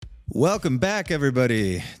Welcome back,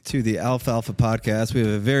 everybody, to the Alfalfa Podcast. We have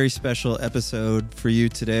a very special episode for you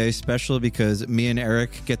today. Special because me and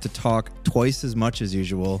Eric get to talk twice as much as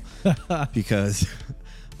usual because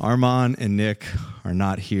Armand and Nick are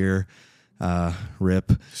not here.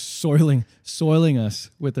 Rip. Soiling us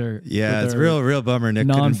with their it's real bummer. Nick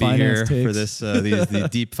couldn't be here takes. for this these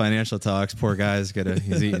deep financial talks. Poor guy's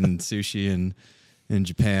he's eating sushi in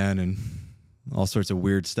Japan and all sorts of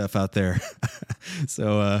weird stuff out there.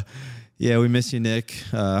 So, we miss you, Nick.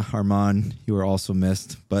 Armand, you were also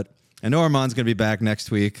missed. But I know Armand's going to be back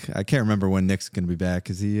next week. I can't remember when Nick's going to be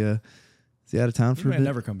back. Is he out of town for a bit? He might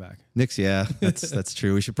never come back. Nick's, that's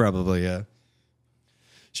true. We should probably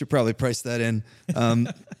price that in.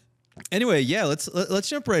 Anyway, let's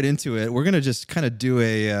jump right into it. We're going to just kind of do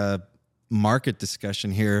a market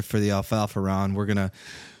discussion here for the Alfalfa round. We're going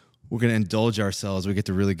to indulge ourselves. We get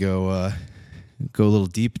to really go a little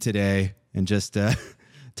deep today and just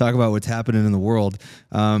talk about what's happening in the world.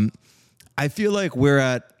 I feel like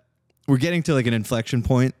we're getting to like an inflection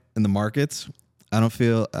point in the markets. I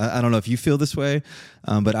don't know if you feel this way,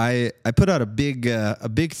 but I put out a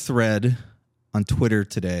big thread on Twitter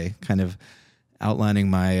today, kind of outlining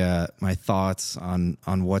my thoughts on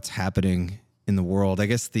what's happening in the world. I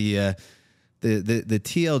guess the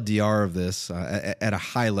TLDR of this at a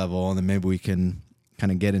high level, and then maybe we can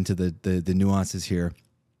kind of get into the nuances here.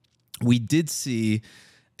 We did see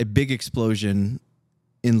a big explosion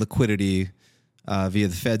in liquidity via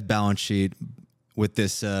the Fed balance sheet with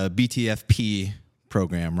this BTFP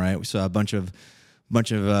program, right? We saw a bunch of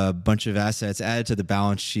assets added to the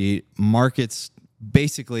balance sheet. Markets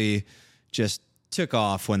basically just took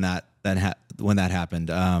off when that happened.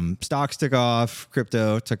 Stocks took off,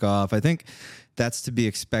 crypto took off. I think that's to be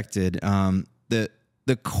expected.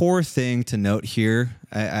 The core thing to note here,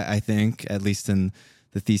 I think, at least in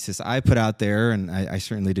the thesis I put out there, and I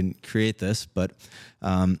certainly didn't create this, but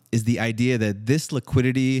is the idea that this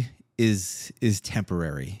liquidity is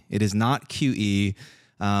temporary. It is not QE.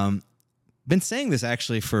 Been saying this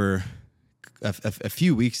actually for a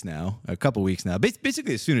few weeks now, a couple weeks now,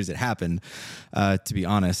 basically as soon as it happened, to be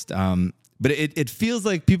honest. But it feels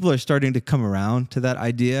like people are starting to come around to that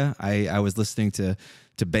idea. I was listening to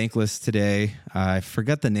Bankless today. I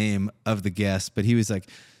forgot the name of the guest, but he was like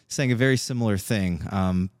saying a very similar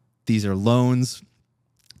thing. These are loans.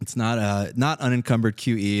 It's not unencumbered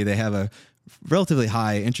QE. They have a relatively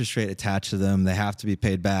high interest rate attached to them. They have to be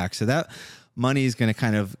paid back. So that money is going to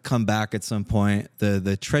kind of come back at some point.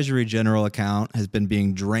 The Treasury General account has been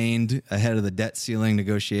being drained ahead of the debt ceiling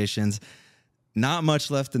negotiations. Not much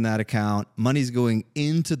left in that account. Money's going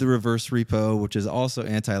into the reverse repo, which is also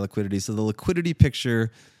anti-liquidity. So the liquidity picture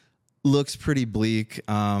looks pretty bleak.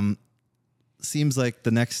 Seems like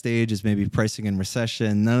the next stage is maybe pricing in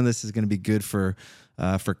recession. None of this is going to be good for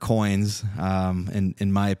coins,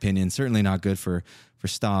 in my opinion. Certainly not good for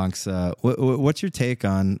stocks. What's your take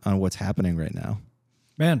on what's happening right now?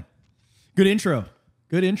 Man, good intro.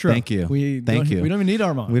 Thank you. Thank you. We don't even need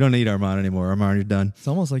Armand. We don't need Armand anymore. Armand, you're done. It's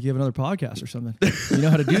almost like you have another podcast or something. You know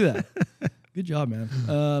how to do that. Good job,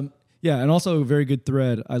 man. And also a very good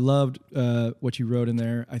thread. I loved what you wrote in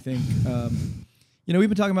there. I think, we've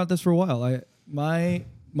been talking about this for a while. My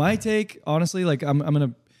take, honestly, like I'm going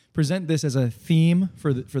to present this as a theme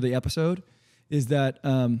for the episode, is that,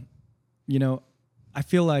 I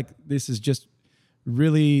feel like this is just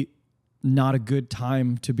really not a good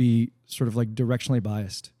time to be sort of like directionally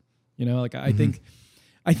biased. I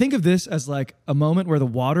think of this as like a moment where the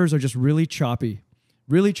waters are just really choppy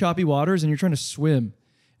waters, and you're trying to swim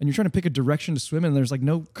and you're trying to pick a direction to swim in, and there's like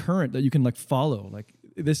no current that you can like follow. Like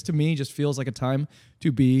this to me just feels like a time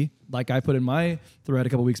to be, like I put in my thread a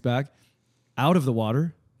couple weeks back, out of the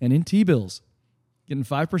water and in T-bills, getting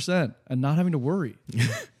 5% and not having to worry.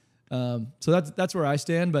 So that's where I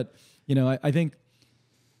stand. But, I think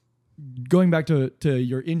going back to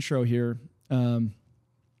your intro here,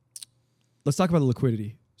 let's talk about the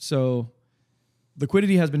liquidity. So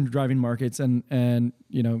liquidity has been driving markets, and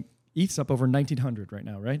ETH's up over 1,900 right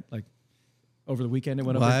now, right? Like over the weekend it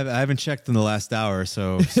went up. Well, I haven't checked in the last hour,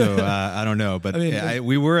 so I don't know. But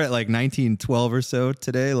we were at like 1912 or so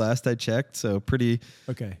today, last I checked. So pretty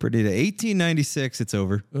to 1896. It's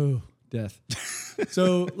over. Oh, death.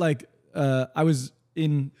 So like I was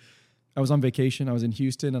on vacation. I was in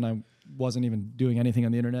Houston, and I wasn't even doing anything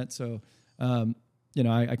on the internet. So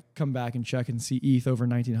I come back and check and see ETH over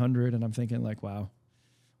 1,900, and I'm thinking like, wow,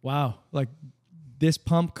 like this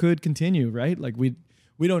pump could continue, right? Like we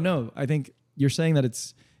don't know. I think you're saying that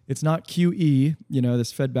it's not QE.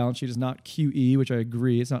 This Fed balance sheet is not QE, which I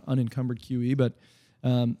agree. It's not unencumbered QE, but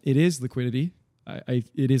it is liquidity.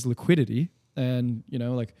 It is liquidity. And,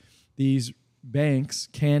 like these banks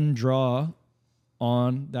can draw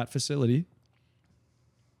on that facility.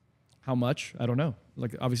 How much? I don't know.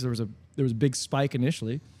 Like obviously there was a big spike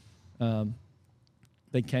initially.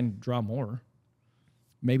 They can draw more.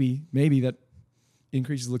 Maybe that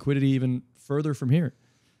increases liquidity even further from here.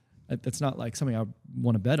 That's not like something I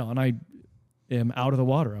want to bet on. I am out of the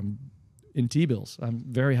water. I'm in T-bills. I'm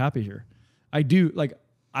very happy here.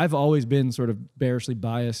 I've always been sort of bearishly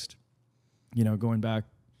biased, going back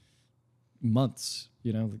months.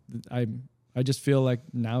 I just feel like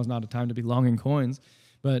now is not a time to be long in coins.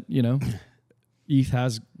 But, ETH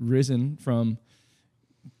has risen from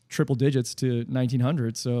triple digits to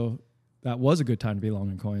 1900. So that was a good time to be long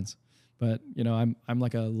in coins. But, I'm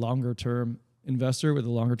like a longer term investor with a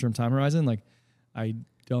longer term time horizon. Like I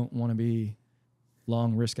don't want to be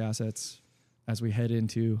long risk assets as we head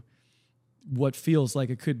into what feels like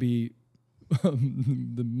it could be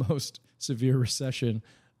the most severe recession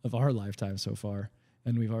of our lifetime so far.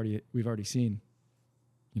 And we've already seen,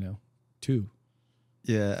 two.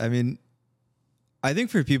 Yeah, I mean, I think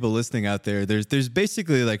for people listening out there, there's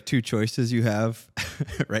basically like two choices you have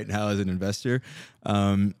right now as an investor.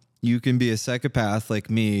 You can be a psychopath like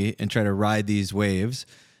me and try to ride these waves,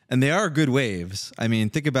 and they are good waves. I mean,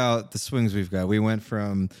 think about the swings we've got. We went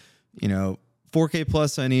from, 4K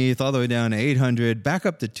plus on ETH all the way down to 800, back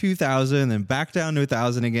up to 2,000, then back down to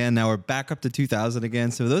 1,000 again. Now we're back up to 2,000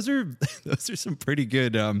 again. So those are some pretty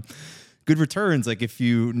good good returns, like if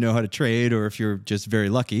you know how to trade or if you're just very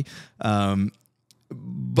lucky.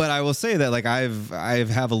 But I will say that like I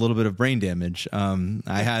have a little bit of brain damage.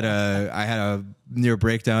 I had a near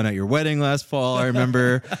breakdown at your wedding last fall. I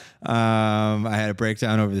remember. I had a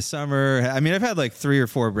breakdown over the summer. I mean, I've had like 3 or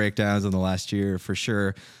 4 breakdowns in the last year for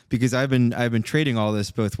sure, because I've been trading all this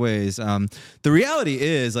both ways. The reality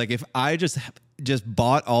is, like, if I just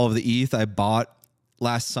bought all of the ETH I bought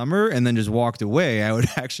last summer and then just walked away, I would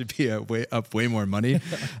actually be up way more money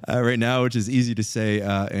right now, which is easy to say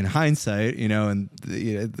in hindsight, and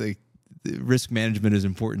the risk management is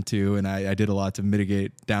important too. And I did a lot to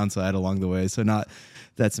mitigate downside along the way. So not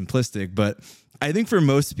that simplistic, but I think for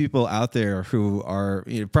most people out there who are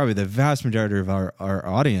probably the vast majority of our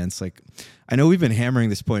audience, like I know we've been hammering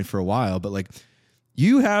this point for a while, but like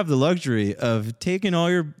you have the luxury of taking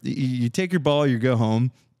you take your ball, you go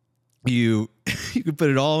home, you can put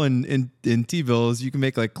it all in T-bills. You can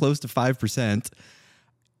make like close to 5%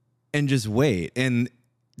 and just wait. And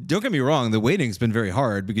don't get me wrong, the waiting's been very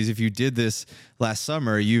hard, because if you did this last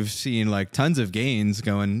summer, you've seen like tons of gains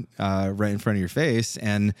going right in front of your face.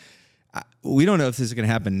 And we don't know if this is going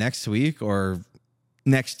to happen next week or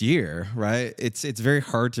next year, right? It's very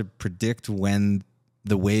hard to predict when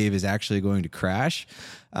the wave is actually going to crash.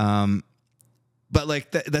 But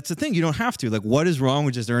like that's the thing, you don't have to. Like, what is wrong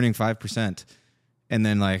with just earning 5% and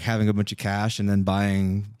then like having a bunch of cash and then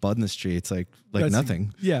buying Bud in the streets? Like that's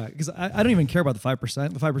nothing. Yeah, because I don't even care about the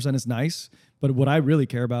 5%. The 5% is nice, but what I really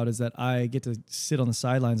care about is that I get to sit on the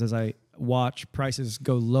sidelines as I watch prices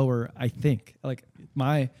go lower. I think like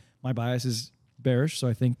my bias is bearish, so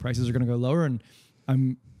I think prices are going to go lower, and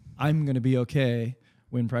I'm going to be okay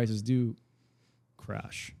when prices do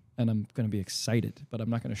crash, and I'm going to be excited, but I'm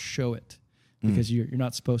not going to show it. Because you're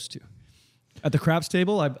not supposed to. At the craps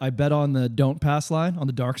table, I bet on the don't pass line on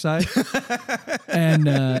the dark side. And,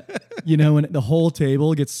 when the whole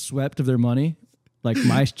table gets swept of their money, like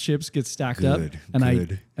my chips get stacked up,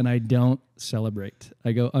 and I don't celebrate.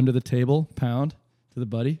 I go under the table, pound to the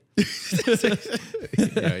buddy.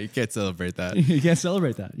 Yeah, you can't celebrate that. You can't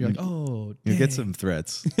celebrate that. You're like, oh, dang. You get some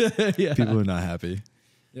threats. Yeah. People are not happy.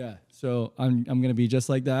 Yeah. So I'm going to be just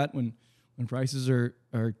like that when prices are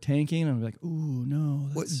tanking. I'm like, ooh, no.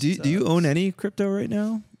 Do you own any crypto right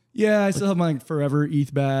now? Yeah, I still have my forever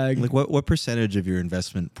ETH bag. Like what percentage of your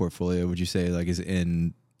investment portfolio would you say like is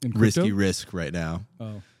in risky risk right now?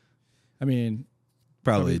 Oh, I mean,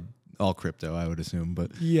 probably all crypto, I would assume.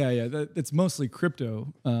 But yeah, it's mostly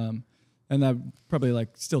crypto, and that probably like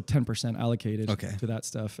still 10% allocated to that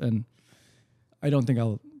stuff. And I don't think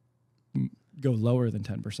I'll go lower than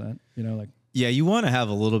 10%. Yeah, you want to have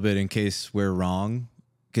a little bit in case we're wrong,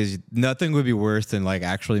 because nothing would be worse than like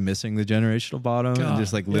actually missing the generational bottom and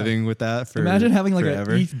just like living with that for imagine having like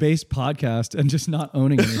forever. an ETH-based podcast and just not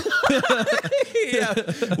owning it.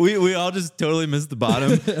 Yeah, we all just totally missed the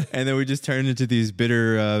bottom, and then we just turned into these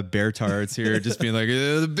bitter bear tarts here, just being like,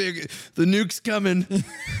 the nuke's coming.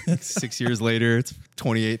 6 years later, it's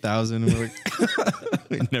 28,000. We're like,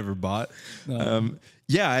 we never bought. No.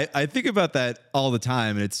 Yeah, I think about that all the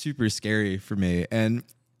time, and it's super scary for me. And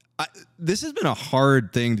This has been a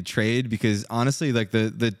hard thing to trade because honestly, like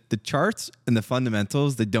the charts and the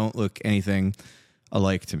fundamentals, they don't look anything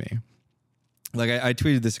alike to me. Like I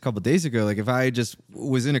tweeted this a couple of days ago. Like if I just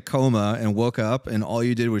was in a coma and woke up and all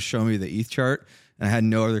you did was show me the ETH chart and I had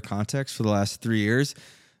no other context for the last 3 years,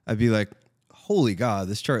 I'd be like, holy God,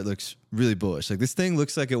 this chart looks really bullish. Like this thing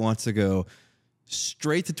looks like it wants to go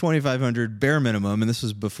straight to 2,500 bare minimum. And this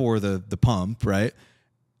was before the pump, right?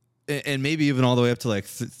 And maybe even all the way up to like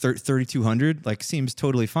 3,200, like seems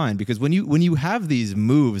totally fine. Because when you have these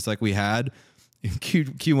moves like we had in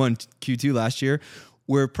Q1, Q2 last year,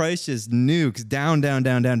 where price just nukes down,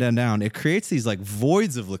 it creates these like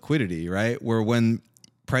voids of liquidity, right? Where when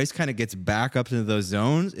price kind of gets back up into those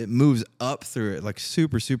zones, it moves up through it like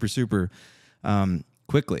super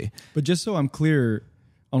quickly. But just so I'm clear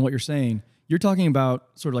on what you're saying, you're talking about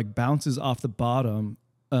sort of like bounces off the bottom,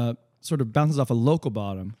 sort of bounces off a local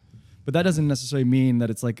bottom, but that doesn't necessarily mean that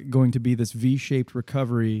it's like going to be this V-shaped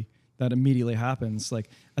recovery that immediately happens. Like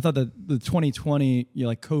I thought that the 2020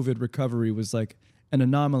 like COVID recovery was like an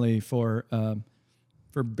anomaly for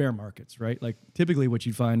bear markets, right? Like typically what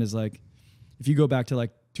you find is like if you go back to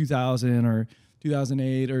like 2000 or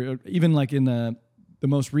 2008 or even like in the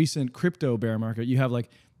most recent crypto bear market, you have like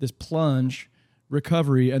this plunge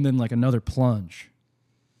recovery and then like another plunge.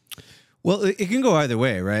 Well, it can go either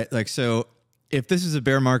way, right? Like so if this is a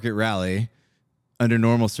bear market rally under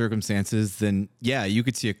normal circumstances, then yeah, you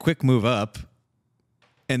could see a quick move up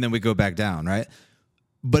and then we go back down, right?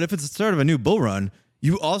 But if it's the start of a new bull run,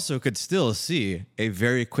 you also could still see a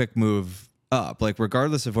very quick move up. Like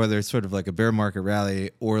regardless of whether it's sort of like a bear market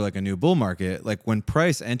rally or like a new bull market, like when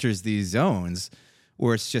price enters these zones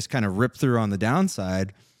where it's just kind of ripped through on the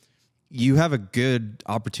downside, you have a good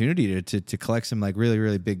opportunity to collect some like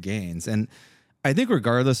really big gains. And I think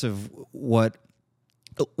regardless of what,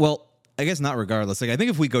 well, I guess not regardless. Like I think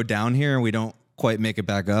if we go down here and we don't quite make it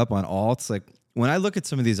back up on alts, like when I look at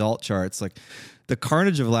some of these alt charts, like the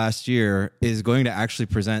carnage of last year is going to actually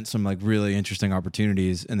present some like really interesting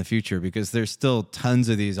opportunities in the future because there's still tons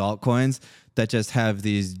of these altcoins that just have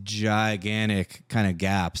these gigantic kind of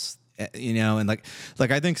gaps, you know, and like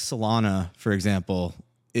I think Solana, for example,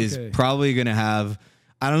 is probably going to have,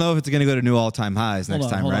 I don't know if it's going to go to new all-time highs next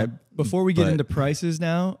time, right? Before we get into prices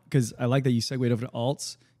now, because I like that you segued over to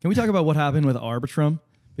alts, can we talk about what happened with Arbitrum?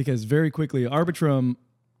 Because very quickly, Arbitrum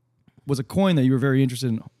was a coin that you were very interested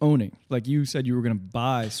in owning. Like you said you were going to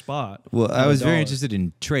buy spot. Well, I was very interested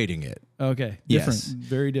in trading it. Okay. Different. Yes.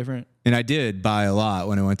 Very different. And I did buy a lot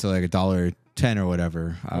when it went to like $1.10 or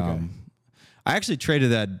whatever. I actually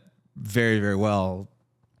traded that very well.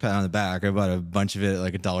 Pat on the back. I bought a bunch of it at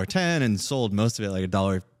like $1.10 and sold most of it like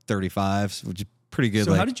 $1.35, which is pretty good.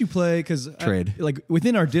 So how did you play? Because trade like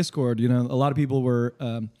within our Discord, you know, a lot of people were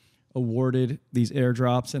awarded these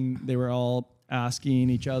airdrops, and they were all asking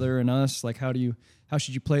each other and us like, how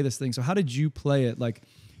should you play this thing? So how did you play it? Like,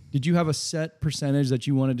 did you have a set percentage that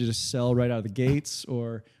you wanted to just sell right out of the gates,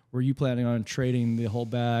 or were you planning on trading the whole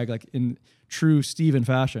bag like in true Steven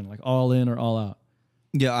fashion, like all in or all out?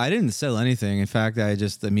 Yeah, I didn't sell anything. In fact, I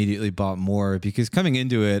just immediately bought more because coming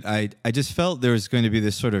into it, I just felt there was going to be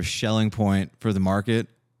this sort of shelling point for the market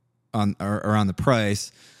around the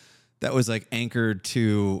price that was like anchored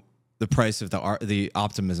to the price of the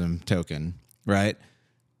optimism token, right?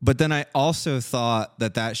 But then I also thought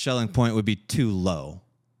that shelling point would be too low,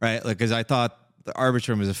 right? Like, because I thought the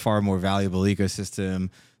Arbitrum was a far more valuable ecosystem.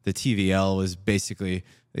 The TVL was basically,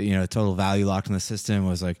 you know, total value locked in the system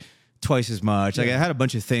was like twice as much. Like I had a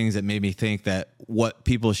bunch of things that made me think that what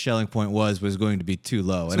people's shelling point was going to be too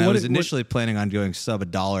low. So and I was initially planning on going sub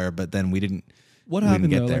 $1, but then we didn't. What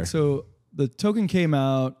happened though? Like, so the token came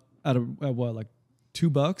out at what, like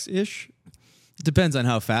 $2 ish? It depends on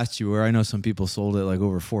how fast you were. I know some people sold it like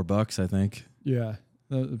over $4, I think. Yeah.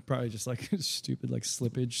 Probably just like stupid like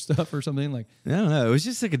slippage stuff or something. Like I don't know. It was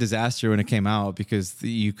just like a disaster when it came out because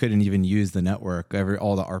you couldn't even use the network.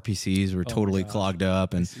 All the RPCs were totally clogged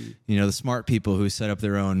up, and you know the smart people who set up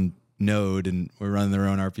their own node and were running their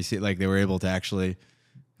own RPC, like they were able to actually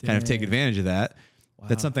kind of take advantage of that. Wow.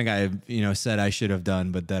 That's something I said I should have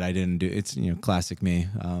done, but that I didn't do. It's classic me.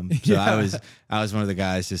 So I was one of the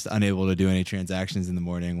guys just unable to do any transactions in the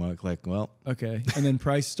morning. Okay, and then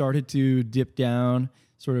price started to dip down,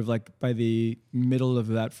 sort of like by the middle of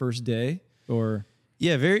that first day, or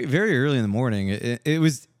very very early in the morning. It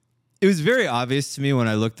was very obvious to me when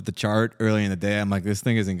I looked at the chart early in the day. I'm like, this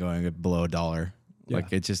thing isn't going below $1. Yeah.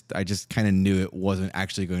 Like I just kind of knew it wasn't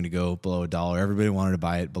actually going to go below $1. Everybody wanted to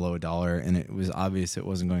buy it below $1, and it was obvious it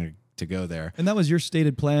wasn't going to go there. And that was your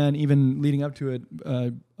stated plan, even leading up to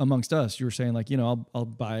it. Amongst us, you were saying like, I'll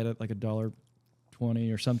buy it at like $1.20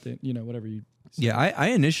 20 or something, you know, whatever you say. Yeah, I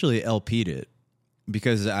initially LP'd it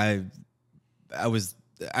because I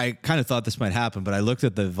kind of thought this might happen, but I looked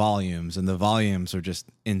at the volumes, and the volumes are just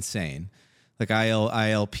insane. Like I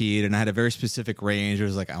LP'd, and I had a very specific range. It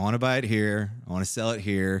was like, I want to buy it here, I want to sell it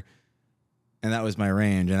here, and that was my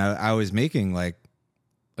range. And I was making like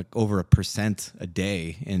over 1% a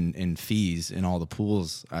day in fees in all the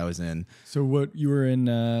pools I was in. So what, you were in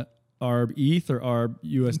ARB ETH or ARB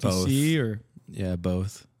USDC? Both. Or Yeah,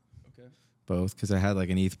 both. okay. Both, because I had like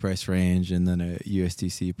an ETH price range and then a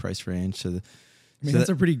USDC price range. So I mean, that's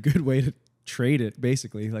a pretty good way to trade it,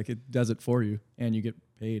 basically. Like, it does it for you, and you get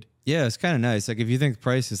paid. yeah, it's kind of nice. Like if you think the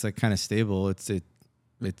price is like kind of stable, it's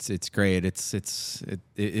great.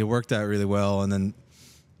 It worked out really well. And then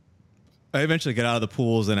I eventually got out of the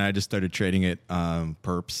pools and I just started trading it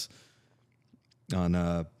perps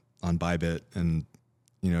on Bybit, and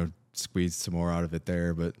you know, squeezed some more out of it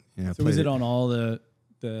there. But you know, So is it on all the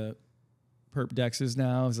perp dexes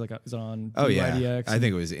now? Is it on Oh yeah, DYDX? I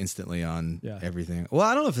think it was instantly on Yeah. everything. Well,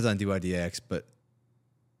 I don't know if it's on DYDX, but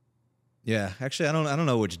yeah, actually, I don't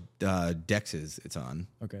know which dexes it's on.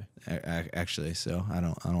 Okay. Actually, so I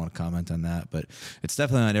don't want to comment on that, but it's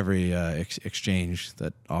definitely on every exchange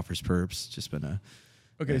that offers perps. Just been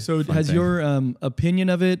Okay, so fun has thing. your opinion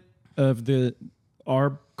of the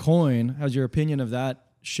ARB coin, has your opinion of that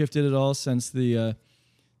shifted at all since the,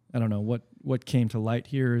 I don't know, what came to light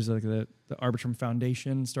here is like the Arbitrum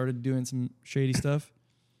Foundation started doing some shady stuff?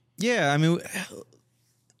 Yeah, I mean,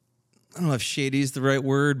 I don't know if shady is the right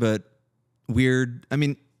word, but weird. I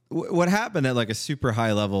mean, what happened at like a super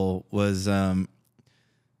high level was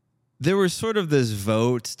there was sort of this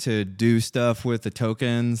vote to do stuff with the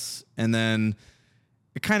tokens, and then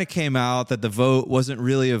it kind of came out that the vote wasn't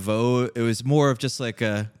really a vote. It was more of just like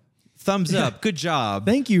a thumbs up, good job.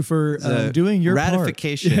 Thank you for doing your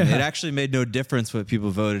ratification. part. Yeah. It actually made no difference what people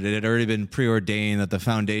voted. It had already been preordained that the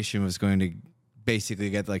foundation was going to basically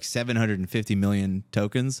get like 750 million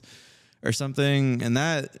tokens or something, and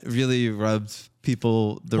that really rubbed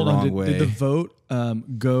people the Hold on, wrong way. Did the vote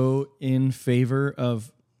go in favor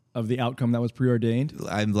of the outcome that was preordained?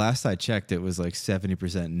 Last I checked, it was like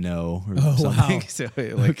 70% no or Oh, something. wow. So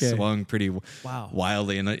it like Okay. swung pretty Wow.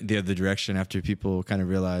 wildly in the other direction after people kind of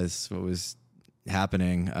realized what was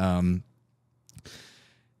happening.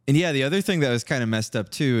 And yeah, the other thing that was kind of messed up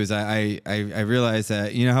too is I realized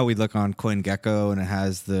that, you know how we look on CoinGecko and it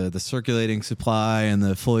has the circulating supply and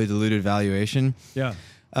the fully diluted valuation. Yeah.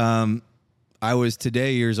 I was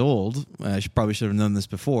today years old. I probably should have known this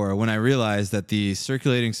before. When I realized that the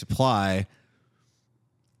circulating supply,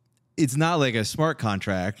 it's not like a smart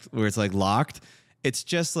contract where it's like locked. It's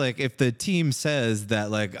just like if the team says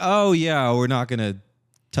that, like, oh yeah, we're not going to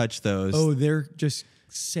touch those. Oh, they're just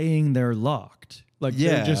saying they're locked. Like,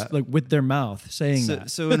 Yeah. they're just like with their mouth saying So,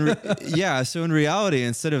 that. so in reality,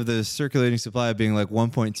 instead of the circulating supply being like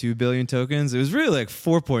 1.2 billion tokens, it was really like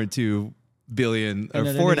 4.2 billion or And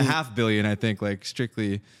then 4.5 billion, I think, like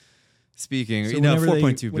strictly speaking. So you know, whenever 4.2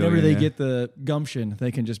 billion. whenever they yeah. get the gumption,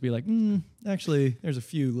 they can just be like, actually, there's a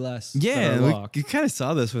few less. that Yeah, are locked. you kind of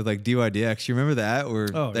saw this with like DYDX. You remember that where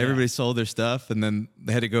Oh, yeah. everybody sold their stuff and then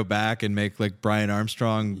they had to go back and make like Brian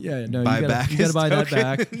Armstrong Yeah, no, buy you gotta, back you gotta his buy that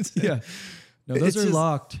back. tokens. Yeah. No, those It's are just-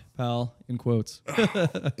 locked, pal, in quotes.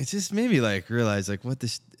 It just made me like realize like what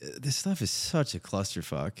this stuff is such a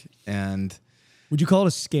clusterfuck. And Would you call it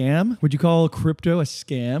a scam? Would you call crypto a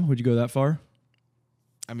scam? Would you go that far?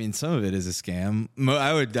 I mean, some of it is a scam.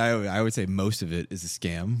 I would say most of it is a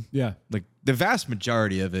scam. Yeah. Like the vast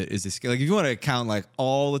majority of it is a scam. Like if you want to count like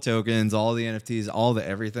all the tokens, all the NFTs, all the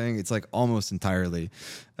everything, it's like almost entirely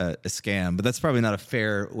a scam. But that's probably not a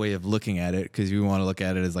fair way of looking at it because you want to look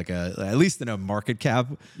at it as like at least in a market cap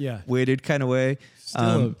Yeah. weighted kind of way.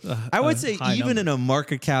 Still I would a say high even number. in a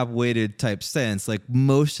market cap weighted type sense, like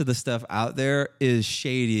most of the stuff out there is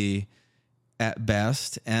shady at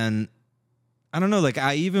best. And I don't know, like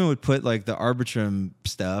I even would put like the Arbitrum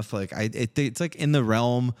stuff, like it's like in the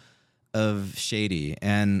realm of shady.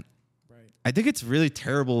 And I think it's really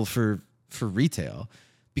terrible for retail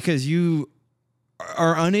because you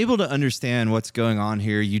are unable to understand what's going on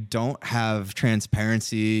here. You don't have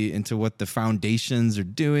transparency into what the foundations are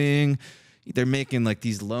doing. They're making like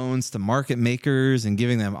these loans to market makers and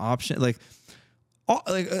giving them options. Like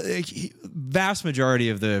vast majority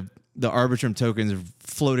of the Arbitrum tokens are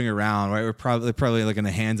floating around, right? We're probably like in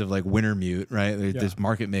the hands of like Wintermute, right? This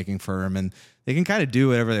market making firm, and they can kind of do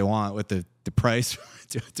whatever they want with the price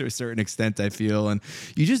to a certain extent, I feel. And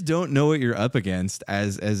you just don't know what you're up against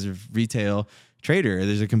as a retail trader.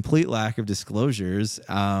 There's a complete lack of disclosures.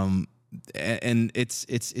 and it's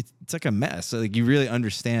like a mess. So like you really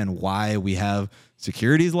understand why we have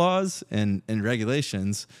securities laws and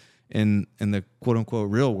regulations in the quote unquote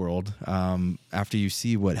real world after you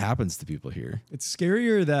see what happens to people here. It's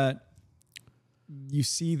scarier that you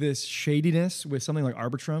see this shadiness with something like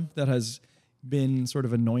Arbitrum that has been sort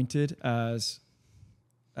of anointed as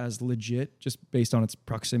legit just based on its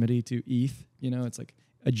proximity to ETH. You know, it's like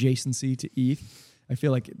adjacency to ETH. I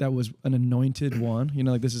feel like that was an anointed one. You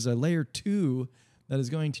know, like this is a layer 2 that is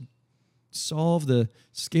going to solve the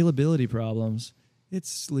scalability problems.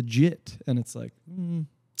 It's legit. And it's like,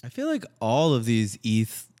 I feel like all of these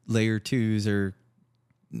ETH layer 2s are,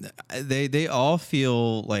 they all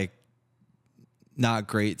feel like not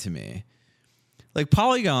great to me. Like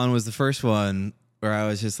Polygon was the first one where I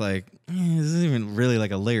was just like, this isn't even really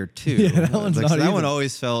like a layer 2. Yeah, that one's like, not so that either. one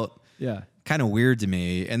always felt kind of weird to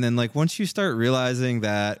me. And then like once you start realizing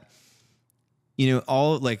that, you know,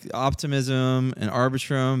 all like Optimism and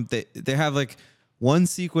Arbitrum, they have like one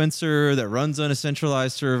sequencer that runs on a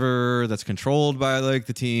centralized server that's controlled by like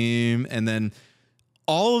the team, and then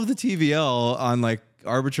all of the TVL on like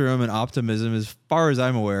Arbitrum and Optimism, as far as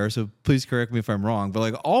I'm aware, so please correct me if I'm wrong, but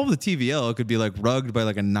like all of the TVL could be like rugged by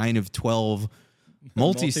like a 9 of 12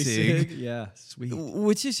 multi-sig. Yeah, sweet.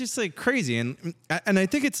 Which is just like crazy. And I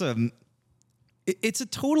think it's a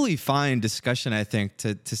totally fine discussion, I think,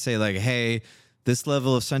 to say like, hey, this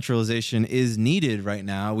level of centralization is needed right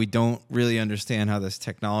now. We don't really understand how this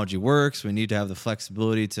technology works. We need to have the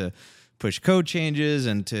flexibility to push code changes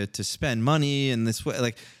and to spend money in this way.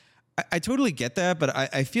 Like, I totally get that, but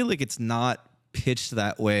I feel like it's not pitched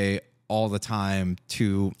that way all the time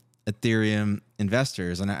to Ethereum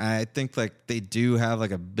investors. And I think like they do have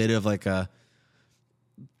like a bit of like a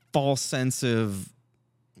false sense of,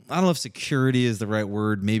 I don't know if security is the right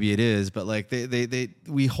word. Maybe it is, but like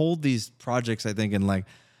we hold these projects, I think, in like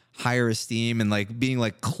higher esteem and like being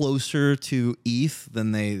like closer to ETH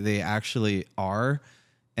than they actually are.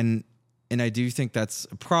 And I do think that's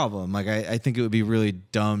a problem. Like I think it would be really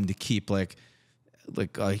dumb to keep like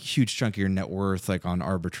a huge chunk of your net worth like on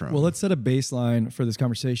Arbitrum. Well, let's set a baseline for this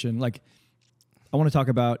conversation. Like, I want to talk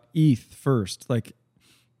about ETH first. Like,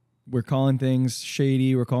 we're calling things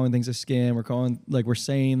shady. We're calling things a scam. We're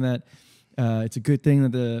saying that it's a good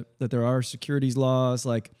thing that there are securities laws.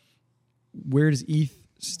 Like, where does ETH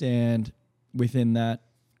stand within that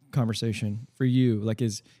conversation for you? Like,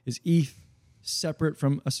 is ETH separate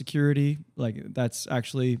from a security? Like, that's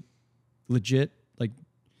actually legit? Like,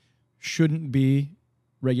 shouldn't be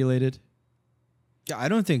regulated? Yeah, I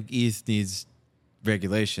don't think ETH needs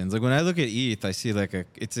regulations. Like when I look at ETH, I see like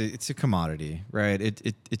it's a commodity, right?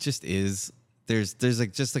 It just is. There's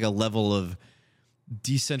like just like a level of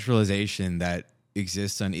decentralization that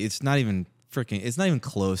exists on. It's not even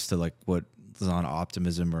close to like what is on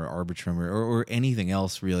Optimism or Arbitrum or anything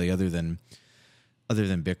else really other than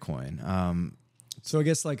Bitcoin. So I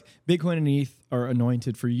guess like Bitcoin and ETH are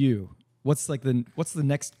anointed for you. What's the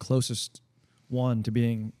next closest one to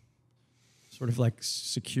being sort of like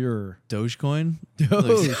secure? Dogecoin?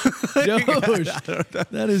 Doge.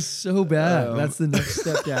 That is so bad. That's the next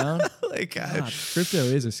step down. Like God, crypto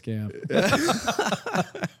is a scam.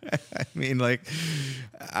 I mean, like,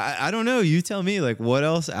 I don't know. You tell me, like, what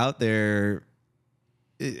else out there?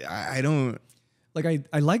 I don't. Like,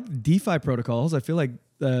 I like DeFi protocols. I feel like,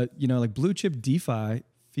 like blue chip DeFi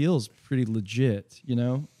feels pretty legit, you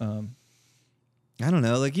know? I don't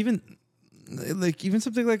know. Like even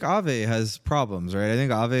something like Aave has problems, right? I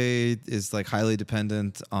think Aave is like highly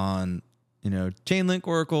dependent on, Chainlink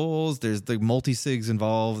oracles. There's the multi-sigs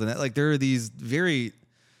involved, and like there are these very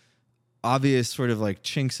obvious sort of like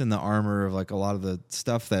chinks in the armor of like a lot of the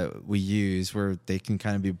stuff that we use where they can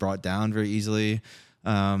kind of be brought down very easily.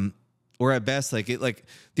 Or at best, like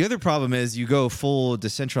the other problem is you go full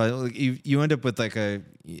decentralized. Like you end up with like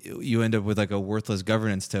a worthless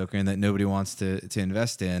governance token that nobody wants to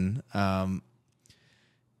invest in.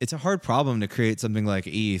 It's a hard problem to create something like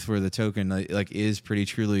ETH where the token like is pretty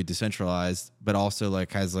truly decentralized, but also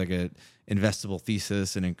like has like a investable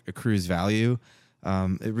thesis and accrues value.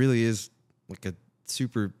 It really is like a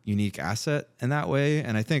super unique asset in that way.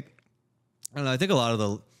 And I think a lot of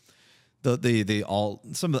the alt,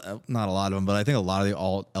 not a lot of them, but I think a lot of the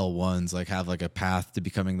alt L1s like have like a path to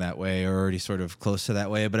becoming that way or already sort of close to that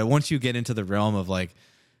way. But once you get into the realm of like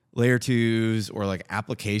layer 2s or like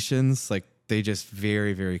applications, like they just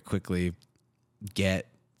very, very quickly get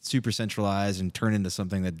super centralized and turn into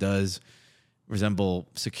something that does resemble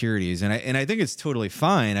securities. And I think it's totally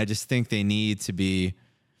fine. I just think they need to be,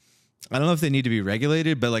 I don't know if they need to be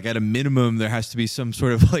regulated, but like at a minimum, there has to be some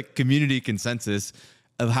sort of like community consensus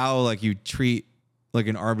of how like you treat like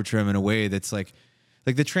an Arbitrum in a way that's like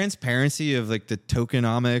the transparency of like the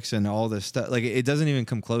tokenomics and all this stuff. Like it doesn't even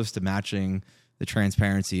come close to matching the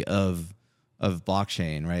transparency of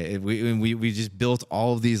blockchain, right? We just built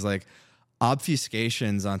all of these like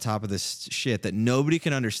obfuscations on top of this shit that nobody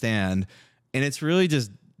can understand, and it's really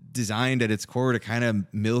just designed at its core to kind of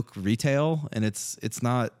milk retail, and it's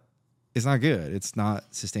not good. It's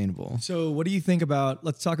not sustainable. So what do you think about,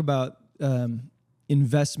 let's talk about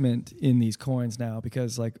investment in these coins now,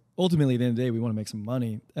 because like ultimately at the end of the day, we want to make some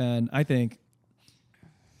money. And I think,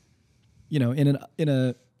 in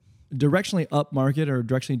a directionally up market or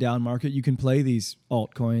directionally down market, you can play these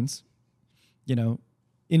altcoins,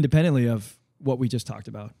 independently of what we just talked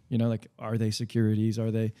about. Like, are they securities?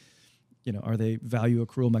 Are they value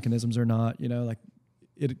accrual mechanisms or not? Like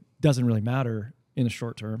it doesn't really matter in the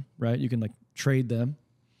short term, right? You can like trade them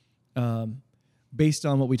based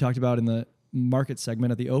on what we talked about in the market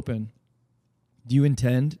segment at the open. Do you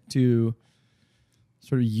intend to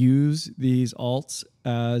sort of use these alts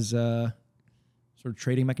as sort of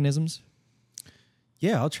trading mechanisms?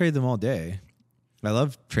 Yeah, I'll trade them all day. I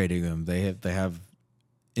love trading them. They have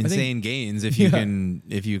insane gains if you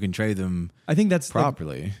can trade them. I think that's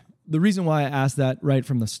properly. Like, the reason why I asked that right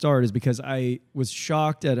from the start is because I was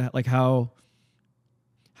shocked at like how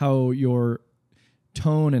your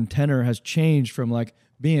tone and tenor has changed from like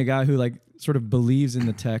being a guy who like sort of believes in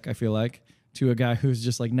the tech, I feel like, to a guy who's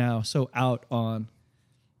just like now so out on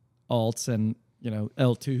alts and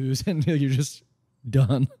L2s, and you're just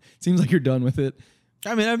done. Seems like you're done with it.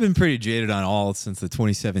 I mean, I've been pretty jaded on alts since the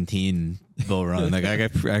 2017 bull run. Like I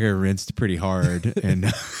got rinsed pretty hard in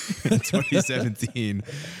 2017.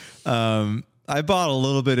 I bought a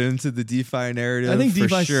little bit into the DeFi narrative. I think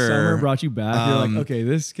DeFi sure. summer brought you back. You're like, okay,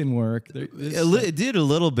 this can work. It did a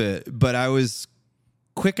little bit, but I was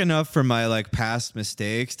quick enough for my like past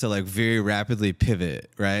mistakes to like very rapidly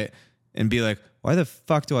pivot, right? And be like, why the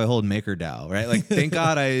fuck do I hold MakerDAO, right? Like, thank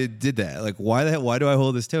God I did that. Like, why do I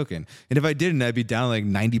hold this token? And if I didn't, I'd be down like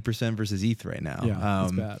 90% versus ETH right now. Yeah,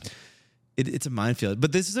 that's bad. It's a minefield.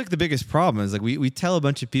 But this is like the biggest problem is like we tell a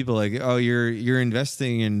bunch of people like, oh, you're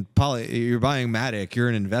investing in you're buying Matic, you're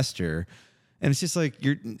an investor. And it's just like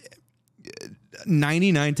you're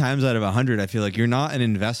 99 times out of 100, I feel like you're not an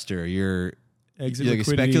investor. You're like a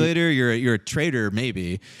speculator, you're a trader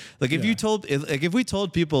maybe. Like if we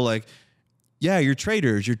told people like, yeah, you're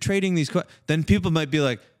traders, you're trading these then people might be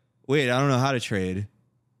like, wait, I don't know how to trade.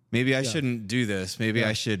 Maybe I shouldn't do this. Maybe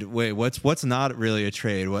I should wait. What's not really a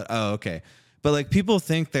trade? Oh, okay. But like people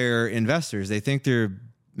think they're investors. They think they're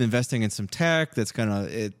investing in some tech that's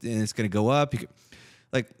it's gonna go up.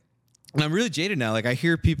 Like, and I'm really jaded now. Like I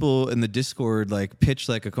hear people in the Discord like pitch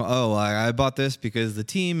like I bought this because the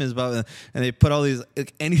team is about, and they put all these.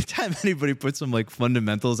 Like, anytime anybody puts some like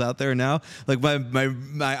fundamentals out there now, like my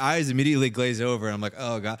eyes immediately glaze over, and I'm like,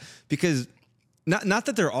 oh god, because. Not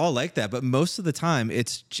that they're all like that, but most of the time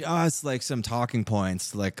it's just like some talking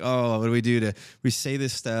points like, oh, what do we say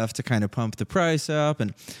this stuff to kind of pump the price up?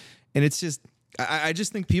 And it's just, I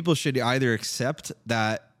just think people should either accept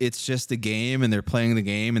that it's just a game and they're playing the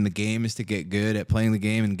game and the game is to get good at playing the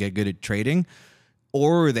game and get good at trading,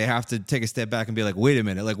 or they have to take a step back and be like, wait a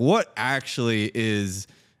minute, like what actually is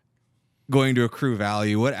going to accrue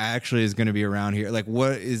value, what actually is going to be around here, like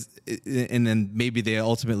what is, and then maybe they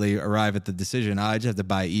ultimately arrive at the decision, I just have to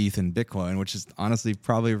buy ETH and Bitcoin, which is honestly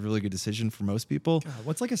probably a really good decision for most people. God,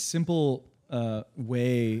 what's like a simple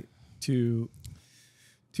way to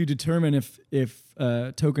determine if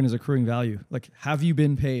a token is accruing value? Like, have you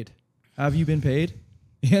been paid? Have you been paid?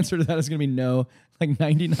 The answer to that is going to be no, like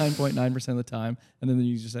 99.9% of the time. And then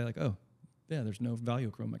you just say like, oh, yeah, there's no value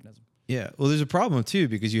accrual mechanism. Yeah, well, there's a problem too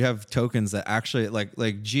because you have tokens that actually like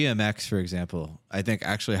GMX, for example, I think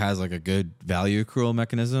actually has like a good value accrual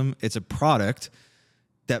mechanism. It's a product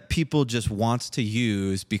that people just want to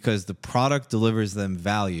use because the product delivers them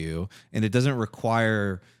value, and it doesn't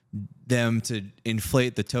require them to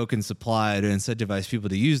inflate the token supply to incentivize people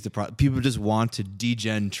to use the product. People just want to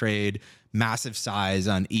degen trade massive size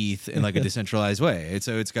on ETH in like a decentralized way. And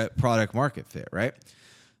so it's got product market fit, right?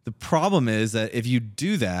 The problem is that if you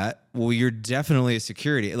do that, well, you're definitely a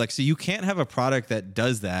security. Like, so you can't have a product that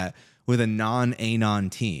does that with a non-anon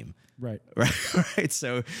team. Right. Right.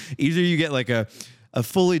 So either you get like a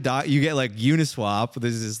fully you get like Uniswap.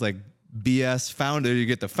 There's this like BS founder. You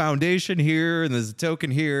get the foundation here and there's a token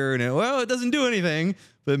here, and it doesn't do anything,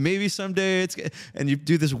 but maybe someday and you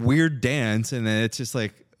do this weird dance, and then it's just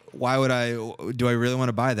like, do I really want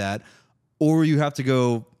to buy that? Or you have to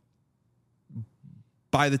go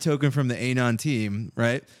buy the token from the Anon team,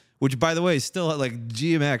 right? Which, by the way, still like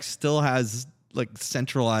GMX still has like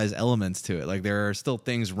centralized elements to it. Like there are still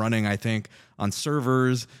things running, I think, on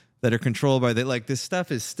servers that are controlled by like this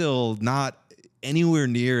stuff is still not anywhere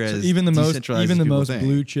near as even the decentralized as people most think.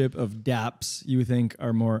 blue chip of dApps you think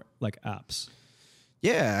are more like apps.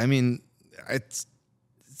 Yeah, I mean,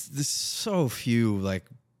 there's so few like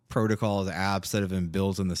protocols, apps that have been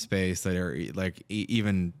built in the space that are like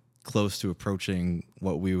even close to approaching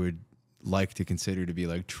what we would like to consider to be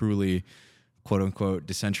like truly quote unquote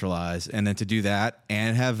decentralized. And then to do that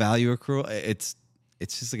and have value accrual, it's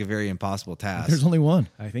just like a very impossible task. There's only one.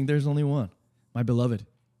 I think there's only one. My beloved.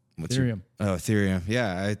 Ethereum. Ethereum.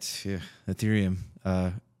 Yeah, Ethereum.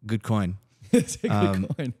 Good coin. It's a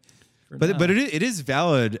good coin. But it is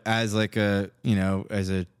valid as like a, you know,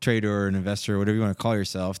 as a trader or an investor or whatever you want to call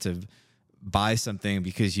yourself, to buy something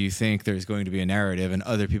because you think there's going to be a narrative and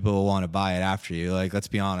other people will want to buy it after you. Like, let's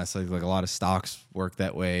be honest, like a lot of stocks work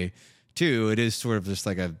that way too. It is sort of just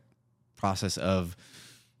like a process of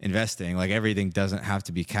investing. Like everything doesn't have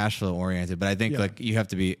to be cash flow oriented, but I think like you have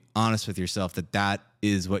to be honest with yourself that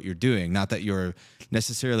is what you're doing. Not that you're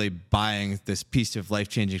necessarily buying this piece of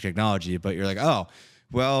life-changing technology, but you're like, oh,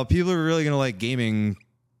 well, people are really going to like gaming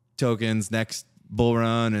tokens next bull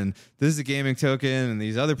run, and this is a gaming token, and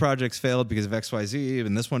these other projects failed because of XYZ,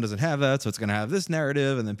 and this one doesn't have that, so it's going to have this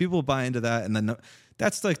narrative, and then people will buy into that, and then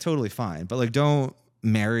that's like totally fine. But like, don't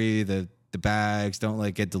marry the bags. Don't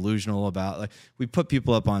like get delusional about like we put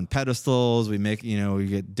people up on pedestals. We make we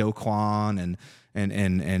get Do Kwon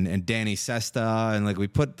and Danny Sesta, and like we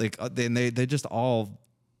put like they just all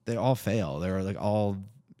fail. They're like all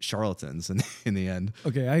charlatans in the end.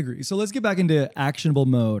 Okay, I agree. So let's get back into actionable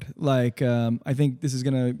mode. Like I think this is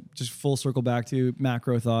gonna just full circle back to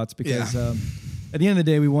macro thoughts because at the end of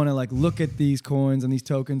the day, we want to like look at these coins and these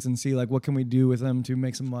tokens and see like what can we do with them to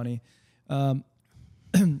make some money.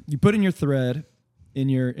 You put in your thread, in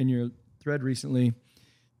your thread recently,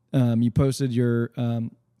 you posted your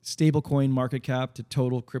stablecoin market cap to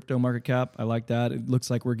total crypto market cap. I like that. It looks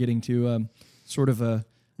like we're getting to sort of a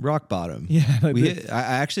rock bottom. Yeah. I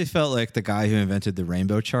actually felt like the guy who invented the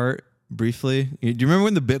rainbow chart briefly. Do you remember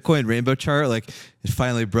when the Bitcoin rainbow chart, like it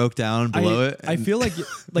finally broke down below it? I feel like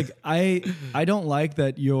I don't like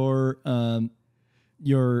that your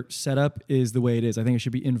setup is the way it is. I think it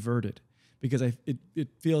should be inverted. Because it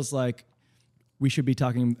feels like we should be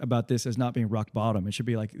talking about this as not being rock bottom. It should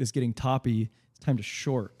be like this getting toppy. It's time to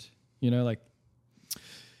short. Like.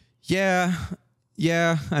 Yeah.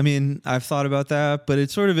 I mean, I've thought about that, but it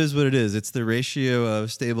sort of is what it is. It's the ratio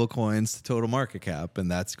of stable coins to total market cap, and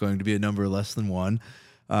that's going to be a number less than 1.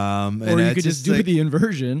 Or you could just do the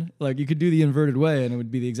inversion. Like you could do the inverted way, and it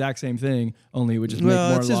would be the exact same thing. Only it would just make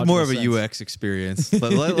more. It's just more of a UX experience.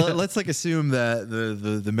 But let's like assume that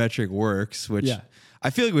the metric works, which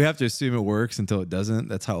I feel like we have to assume it works until it doesn't.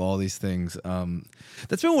 That's how all these things.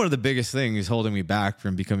 That's been one of the biggest things holding me back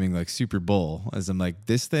from becoming like super bull. As I'm like,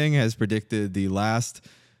 this thing has predicted the last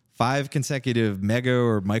 5 consecutive mega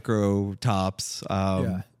or micro tops.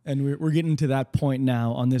 And we're getting to that point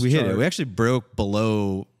now on this chart. Hit it. We actually broke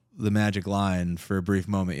below the magic line for a brief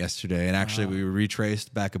moment yesterday, and actually we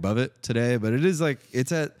retraced back above it today. But it is like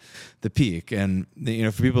it's at the peak, and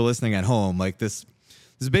for people listening at home, like this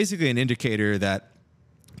is basically an indicator that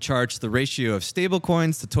charts the ratio of stable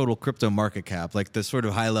coins to total crypto market cap. Like the sort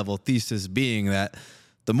of high level thesis being that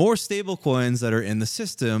the more stable coins that are in the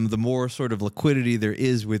system, the more sort of liquidity there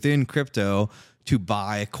is within crypto to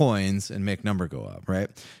buy coins and make number go up, right?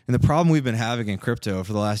 And the problem we've been having in crypto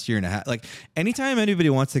for the last year and a half, like anytime anybody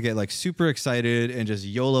wants to get like super excited and just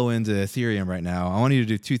YOLO into Ethereum right now, I want you to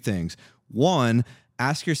do 2 things. 1,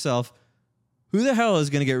 ask yourself, who the hell is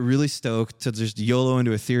going to get really stoked to just YOLO into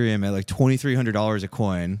Ethereum at like $2,300 a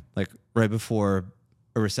coin, like right before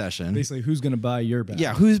a recession? Basically, who's going to buy your bags?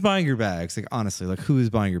 Yeah, who's buying your bags? Like honestly, like who is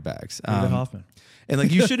buying your bags? David Hoffman. And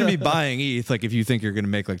like you shouldn't be buying ETH like if you think you're going to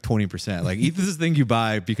make like 20%. Like ETH is the thing you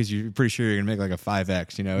buy because you're pretty sure you're going to make like a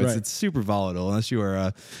 5x. It's super volatile unless you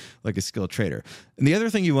are like a skilled trader. And the other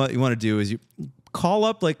thing you want to do is you call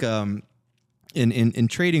up like in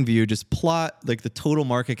TradingView, just plot like the total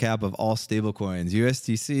market cap of all stable coins,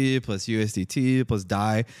 USDC plus USDT plus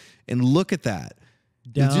DAI, and look at that.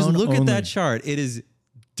 Just look at that chart. It is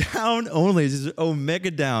down only. It's just omega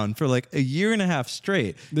down for like a year and a half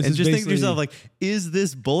straight. And just think to yourself, like, is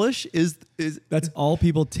this bullish? Is that's all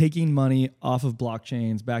people taking money off of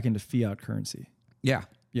blockchains back into fiat currency. Yeah.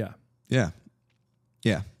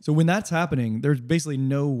 So when that's happening, there's basically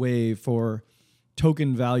no way for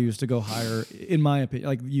token values to go higher, in my opinion.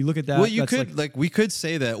 Like you look at that. Well, you could like we could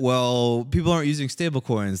say that. Well, people aren't using stable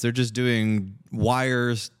coins; they're just doing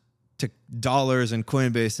wires to dollars and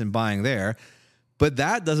Coinbase and buying there. But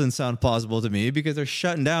that doesn't sound plausible to me because they're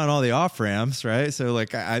shutting down all the off ramps, right? So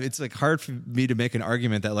like, it's like hard for me to make an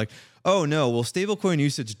argument that like, oh no, well, stablecoin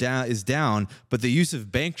usage is down, but the use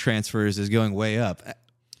of bank transfers is going way up.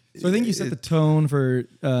 So I think you set the tone for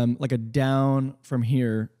like a down from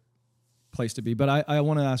here place to be. But I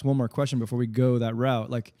want to ask one more question before we go that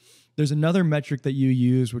route. Like, there's another metric that you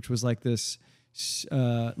use, which was like this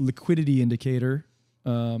liquidity indicator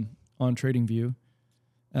on TradingView.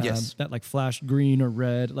 Yes. That like flashed green or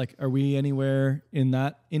red. Like, are we anywhere in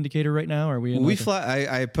that indicator right now? Are we in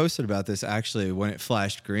I posted about this actually when it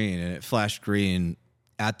flashed green, and it flashed green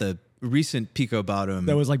at the recent Pico bottom.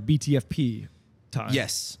 That was like BTFP time.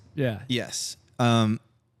 Yes. Yeah. Yes.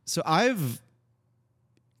 So I've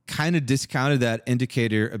kind of discounted that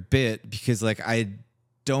indicator a bit because like I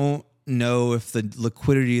don't know if the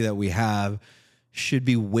liquidity that we have should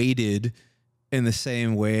be weighted in the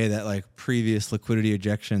same way that like previous liquidity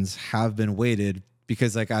ejections have been weighted,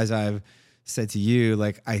 because like, as I've said to you,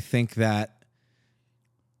 like, I think that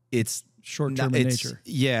it's short-term in nature.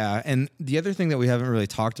 Yeah. And the other thing that we haven't really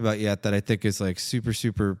talked about yet that I think is like super,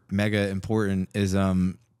 super mega important is,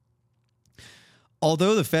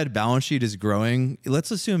 although the Fed balance sheet is growing,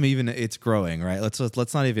 let's assume even it's growing, right?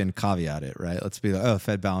 Let's not even caveat it, right? Let's be like, oh,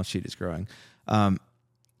 Fed balance sheet is growing.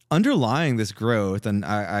 Underlying this growth, and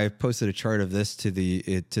I posted a chart of this to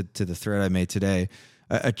the thread I made today,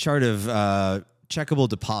 a chart of checkable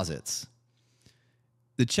deposits.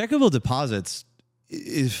 The checkable deposits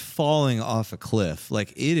is falling off a cliff.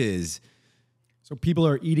 Like, it is. So people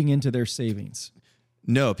are eating into their savings.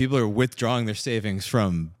 No, people are withdrawing their savings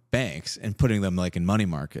from banks and putting them like in money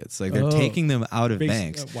markets. Like, they're taking them out of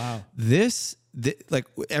banks. Wow. Like,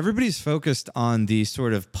 everybody's focused on the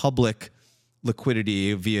sort of public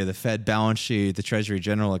liquidity via the Fed balance sheet, the Treasury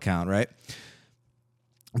General account, right?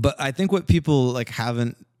 But I think what people like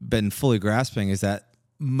haven't been fully grasping is that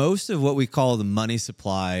most of what we call the money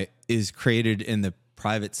supply is created in the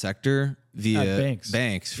private sector via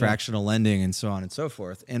banks, fractional lending, and so on and so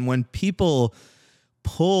forth. And when people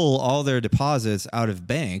pull all their deposits out of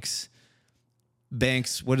banks,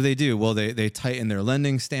 what do? Well, they tighten their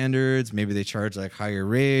lending standards. Maybe they charge like higher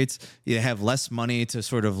rates. You have less money to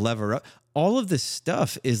sort of lever up. All of this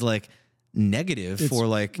stuff is like negative for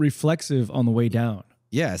like reflexive on the way down.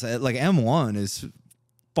 Yes. Like M1 is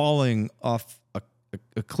falling off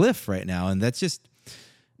a cliff right now. And that's just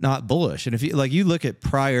not bullish. And if you like, you look at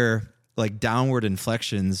prior like downward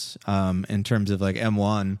inflections in terms of like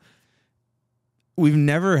M1, we've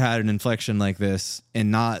never had an inflection like this, and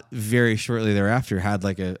not very shortly thereafter had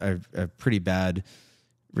like a pretty bad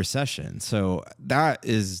recession. So that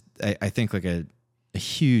is, I think, like a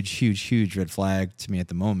huge red flag to me at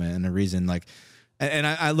the moment. And the reason like, and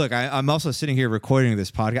I'm also sitting here recording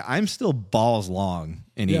this podcast. I'm still balls long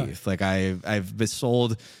in ETH. Like I've been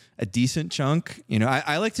sold a decent chunk. You know,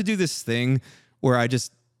 I like to do this thing where I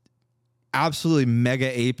just absolutely mega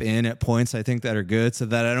ape in at points I think that are good, so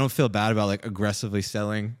that I don't feel bad about like aggressively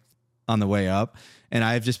selling on the way up. And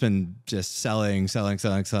I've just been selling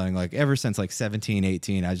like ever since like 17,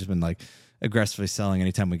 18. I've just been like aggressively selling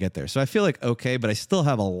anytime we get there. So I feel like okay, but I still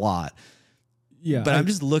have a lot. Yeah. But I'm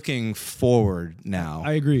just looking forward now.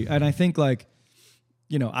 I agree. And I think like,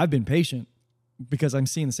 you know, I've been patient because I'm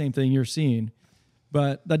seeing the same thing you're seeing.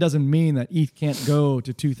 But that doesn't mean that ETH can't go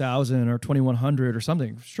to 2,000 or 2,100 or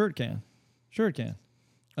something. Sure it can.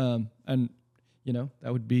 And you know,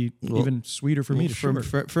 that would be even sweeter for me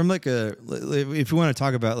to from like if you want to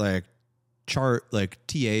talk about like chart, like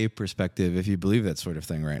TA perspective, if you believe that sort of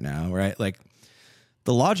thing right now, right? Like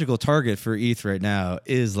the logical target for ETH right now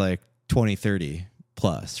is like 2030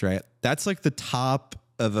 plus, right? That's like the top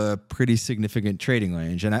of a pretty significant trading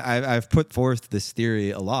range. And I've put forth this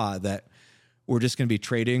theory a lot that we're just going to be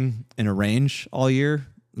trading in a range all year.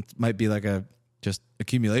 It might be like a just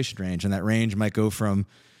accumulation range, and that range might go from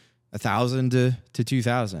 1,000 to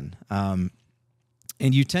 2,000. And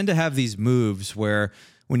you tend to have these moves where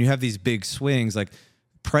when you have these big swings, like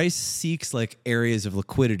price seeks like areas of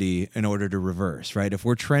liquidity in order to reverse, right? If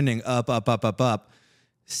we're trending up,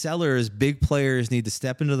 sellers, big players need to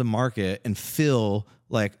step into the market and fill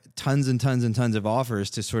like tons and tons and tons of offers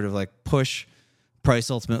to sort of like push price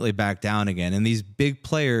ultimately back down again. And these big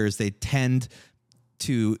players, they tend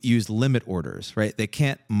to use limit orders, right? They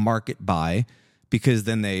can't market buy because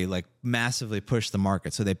then they like massively push the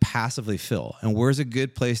market. So they passively fill. And where's a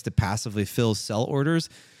good place to passively fill sell orders?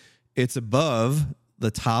 It's above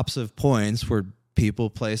the tops of points where people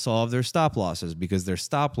place all of their stop losses, because their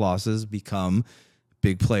stop losses become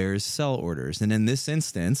big players' sell orders. And in this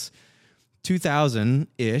instance,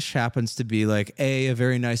 2,000-ish happens to be like a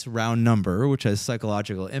very nice round number, which has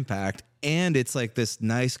psychological impact, and it's like this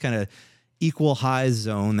nice kind of equal high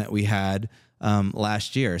zone that we had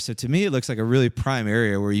last year. So to me, it looks like a really prime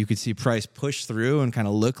area where you could see price push through and kind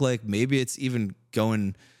of look like maybe it's even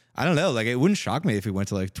going, I don't know, like it wouldn't shock me if we went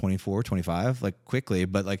to like 24, 25, like quickly.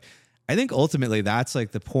 But like, I think ultimately that's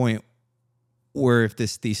like the point where if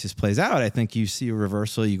this thesis plays out, I think you see a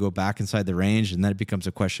reversal, you go back inside the range, and then it becomes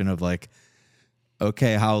a question of like,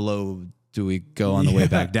 okay, how low do we go on the way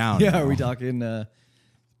back down? Yeah, now? are we talking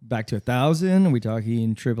back to 1,000? Are we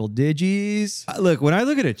talking triple digits? Look, when I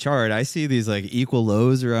look at a chart, I see these like equal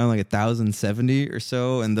lows around like 1,070 or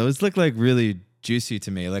so, and those look like really juicy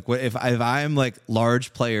to me. Like, what if I'm like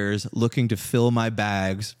large players looking to fill my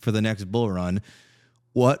bags for the next bull run?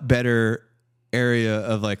 What better area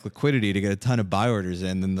of like liquidity to get a ton of buy orders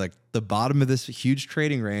in than like the bottom of this huge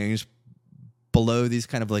trading range below these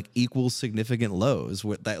kind of like equal significant lows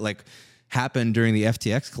that like happened during the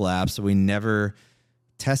FTX collapse. So we never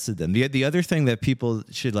tested them. The other thing that people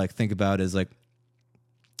should like think about is like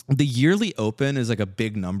the yearly open is like a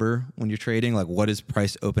big number when you're trading. Like, what is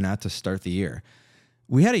price open at to start the year?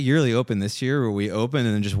 We had a yearly open this year where we opened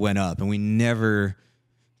and then just went up, and we never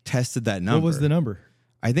tested that number. What was the number?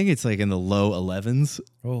 I think it's like in the low 11s.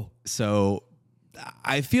 Oh, So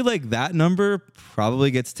I feel like that number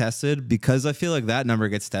probably gets tested. Because I feel like that number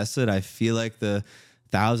gets tested, I feel like the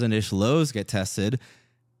 1,000-ish lows get tested.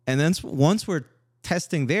 And then once we're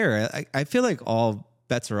testing there, I feel like all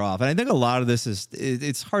bets are off. And I think a lot of this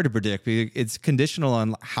it's hard to predict. It's conditional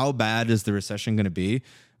on how bad is the recession going to be.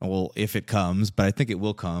 Well, if it comes, but I think it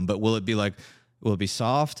will come. But will it be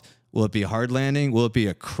soft? Will it be a hard landing? Will it be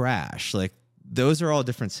a crash? Like, those are all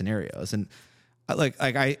different scenarios. And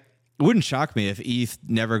it wouldn't shock me if ETH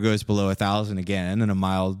never goes below 1,000 again in a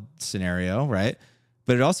mild scenario, right?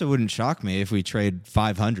 But it also wouldn't shock me if we trade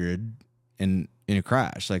 500 in a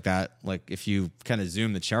crash like that. Like, if you kind of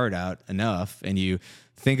zoom the chart out enough and you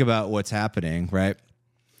think about what's happening, right?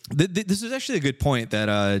 This is actually a good point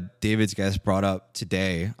that David's guest brought up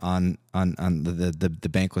today on the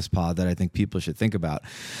Bankless pod that I think people should think about.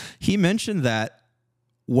 He mentioned that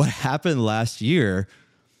what happened last year,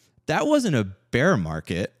 that wasn't a bear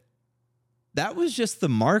market. That was just the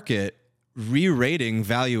market re-rating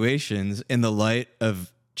valuations in the light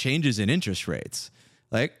of changes in interest rates.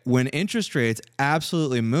 Like, when interest rates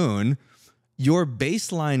absolutely moon, your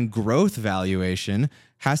baseline growth valuation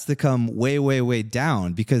has to come way, way, way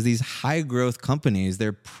down, because these high growth companies,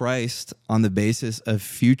 they're priced on the basis of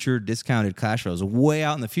future discounted cash flows way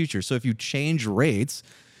out in the future. So if you change rates,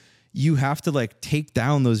 you have to like take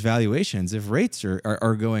down those valuations if rates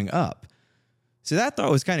are going up. So that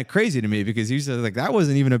thought was kind of crazy to me, because you said like that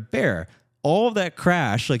wasn't even a bear. All of that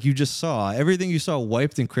crash, like you just saw, everything you saw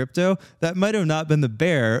wiped in crypto, that might have not been the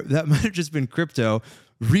bear. That might have just been crypto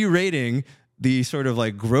re-rating the sort of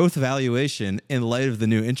like growth valuation in light of the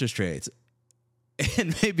new interest rates.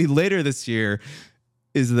 And maybe later this year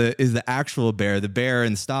is the actual bear. The bear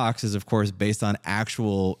in stocks is, of course, based on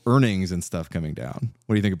actual earnings and stuff coming down.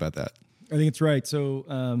 What do you think about that? I think it's right.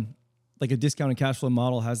 So, like a discounted cash flow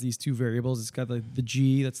model has these two variables. It's got the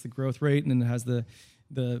G, that's the growth rate, and then it has the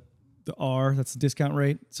R, that's the discount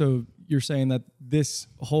rate. So you're saying that this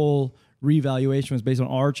whole revaluation was based on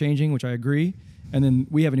R changing, which I agree. And then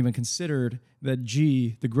we haven't even considered that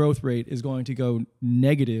G, the growth rate, is going to go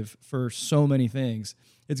negative for so many things.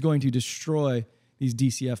 It's going to destroy these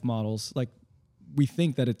DCF models. Like, we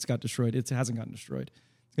think that it's got destroyed. It hasn't gotten destroyed.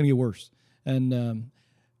 It's going to get worse. And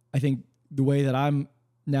I think the way that I'm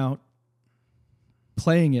now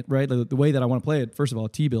playing it, right, the way that I want to play it, first of all,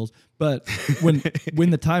 T-bills. But when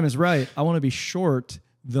the time is right, I want to be short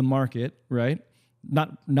the market, right?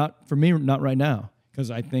 Not for me, not right now,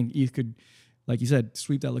 because I think ETH could, like you said,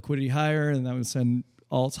 sweep that liquidity higher, and that would send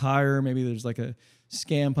alts higher. Maybe there's like a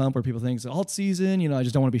scam pump where people think it's alt season. I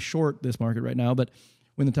just don't want to be short this market right now. But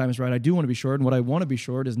when the time is right, I do want to be short. And what I want to be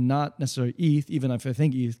short is not necessarily ETH, even if I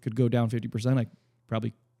think ETH could go down 50%. I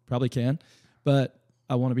probably can. But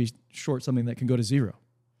I want to be short something that can go to zero.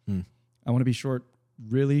 I want to be short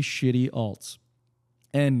really shitty alts.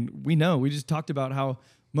 And we just talked about how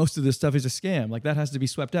most of this stuff is a scam. Like, that has to be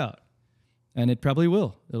swept out. And it probably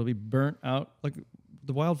will. It'll be burnt out like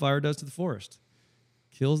the wildfire does to the forest.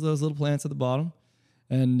 Kills those little plants at the bottom.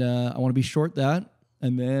 And I want to be short that.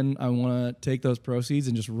 And then I want to take those proceeds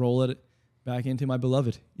and just roll it back into my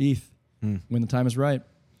beloved ETH when the time is right.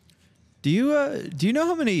 Do you know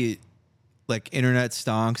how many like internet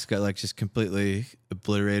stonks got like just completely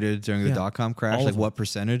obliterated during the .com crash? Like, what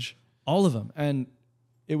percentage? All of them. And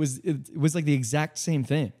it was like the exact same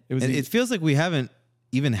thing. It feels like we haven't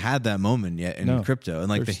even had that moment yet in crypto and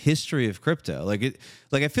like the history of crypto. Like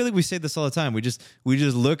I feel like we say this all the time. We just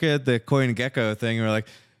look at the CoinGecko thing and we're like,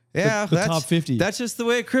 yeah, the top 50. That's just the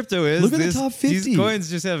way crypto is. Look at the top 50. These coins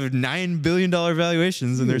just have $9 billion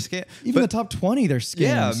valuations and they're scam. Even the top 20, they're scams.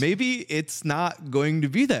 Yeah, maybe it's not going to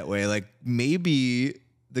be that way. Like maybe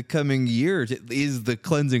the coming year is the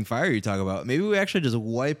cleansing fire you talk about. Maybe we actually just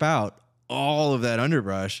wipe out all of that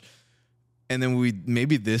underbrush. And then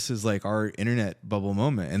maybe this is like our internet bubble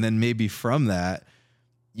moment. And then maybe from that,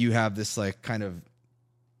 you have this like kind of,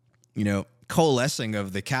 coalescing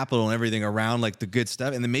of the capital and everything around like the good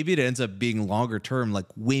stuff. And then maybe it ends up being longer term, like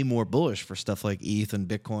way more bullish for stuff like ETH and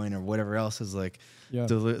Bitcoin or whatever else is like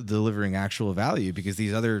delivering actual value, because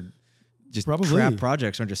these other just crap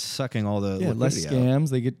projects are just sucking all the liquidity less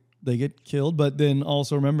scams. out. They get killed. But then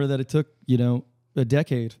also remember that it took, a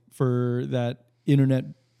decade for that internet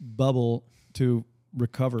bubble to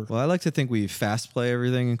recover. Well, I like to think we fast play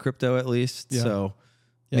everything in crypto at least. Yeah. So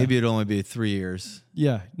maybe it'll only be 3 years.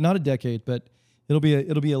 Yeah, not a decade, but it'll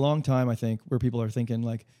be a long time, I think, where people are thinking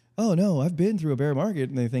like, oh no, I've been through a bear market,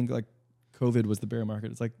 and they think like COVID was the bear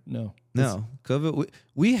market. It's like no, COVID.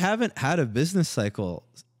 We haven't had a business cycle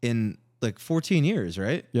in like 14 years,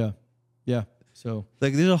 right? Yeah. So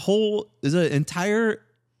like there's an entire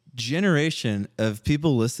generation of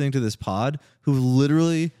people listening to this pod who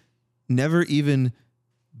literally never even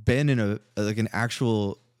been in an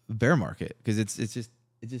actual bear market, because it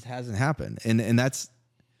just hasn't happened, and that's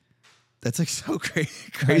like so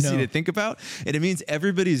crazy to think about. And it means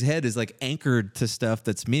everybody's head is like anchored to stuff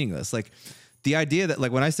that's meaningless. Like the idea that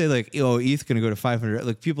like when I say like ETH going to go to 500,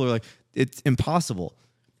 like people are like it's impossible.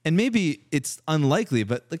 And maybe it's unlikely,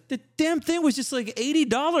 but like the damn thing was just like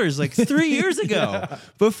 $80 like 3 years ago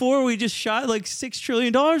before we just shot like $6 trillion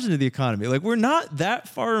into the economy. Like we're not that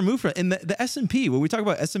far removed from it. And the S&P, when we talk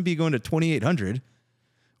about S&P going to 2,800,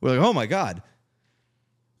 we're like, oh my God,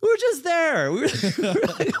 we're just there. We're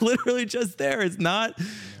literally just there. It's not,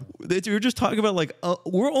 we're just talking about like,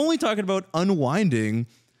 we're only talking about unwinding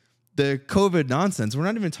the COVID nonsense. We're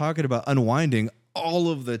not even talking about unwinding all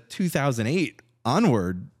of the 2008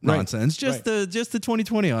 onward nonsense, just the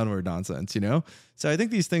 2020 onward nonsense, So I think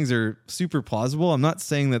these things are super plausible. I'm not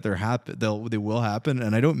saying that they will happen,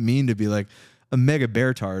 and I don't mean to be like a mega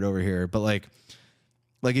bear tard over here, but like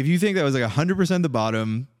if you think that was like 100% the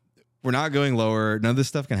bottom, we're not going lower, none of this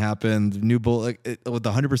stuff can happen. The new bull with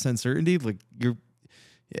 100% certainty, like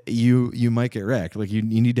you might get wrecked. Like you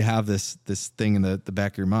need to have this thing in the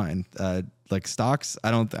back of your mind. Like stocks, I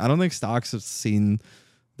don't think stocks have seen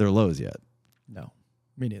their lows yet. No,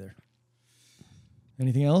 me neither.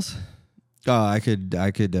 Anything else? I could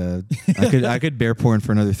bear porn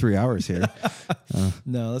for another 3 hours here.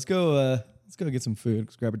 No, let's go get some food.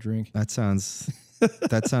 Let's grab a drink. That sounds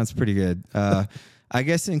pretty good. I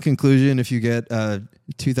guess in conclusion, if you get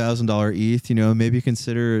 $2,000 ETH, maybe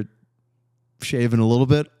consider shaving a little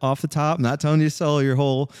bit off the top. I'm not telling you to sell your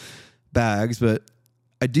whole bags, but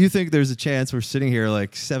I do think there's a chance we're sitting here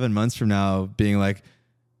like 7 months from now being like,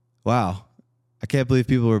 wow, I can't believe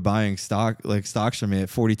people were buying stocks from me at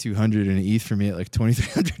 $4,200 and ETH from me at like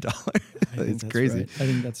 $2,300. It's crazy. Right. I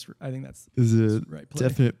think that's is a right play.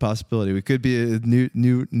 Definite possibility. We could be a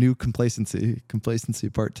new complacency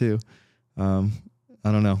part 2.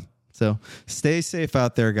 I don't know. So stay safe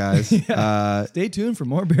out there, guys. Stay tuned for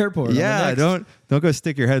more bear porn. Yeah, don't go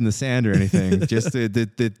stick your head in the sand or anything. Just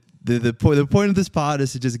the point of this pod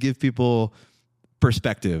is to just give people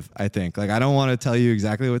perspective, I think. Like I don't want to tell you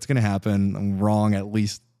exactly what's going to happen. I'm wrong at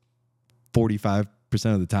least 45%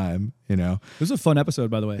 of the time, It was a fun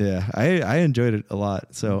episode, by the way. Yeah, I enjoyed it a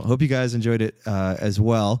lot. So hope you guys enjoyed it as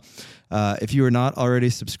well. If you are not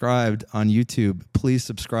already subscribed on YouTube, please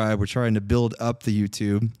subscribe. We're trying to build up the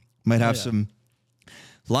YouTube. Might have some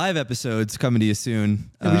live episodes coming to you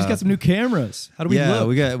soon. Yeah, we just got some new cameras. How do we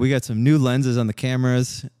look? we got some new lenses on the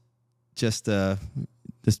cameras. Just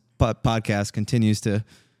this podcast continues to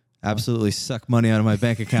absolutely suck money out of my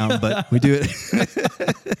bank account, but we do it.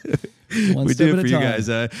 We do it for you guys.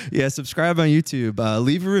 Subscribe on YouTube.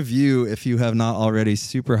 Leave a review if you have not already.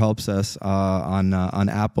 Super helps us on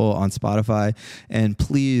Apple, on Spotify, and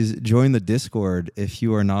please join the Discord if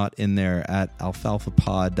you are not in there at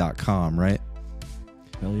alfalfapod.com. Right?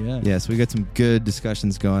 Hell yeah. Yes, we got some good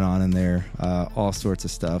discussions going on in there. All sorts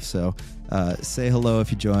of stuff. So say hello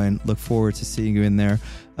if you join. Look forward to seeing you in there.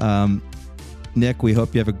 Nick, we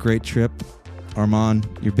hope you have a great trip. Armand,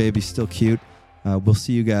 your baby's still cute. We'll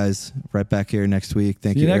see you guys right back here next week.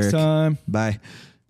 Thank you, See you Eric. next time. Bye.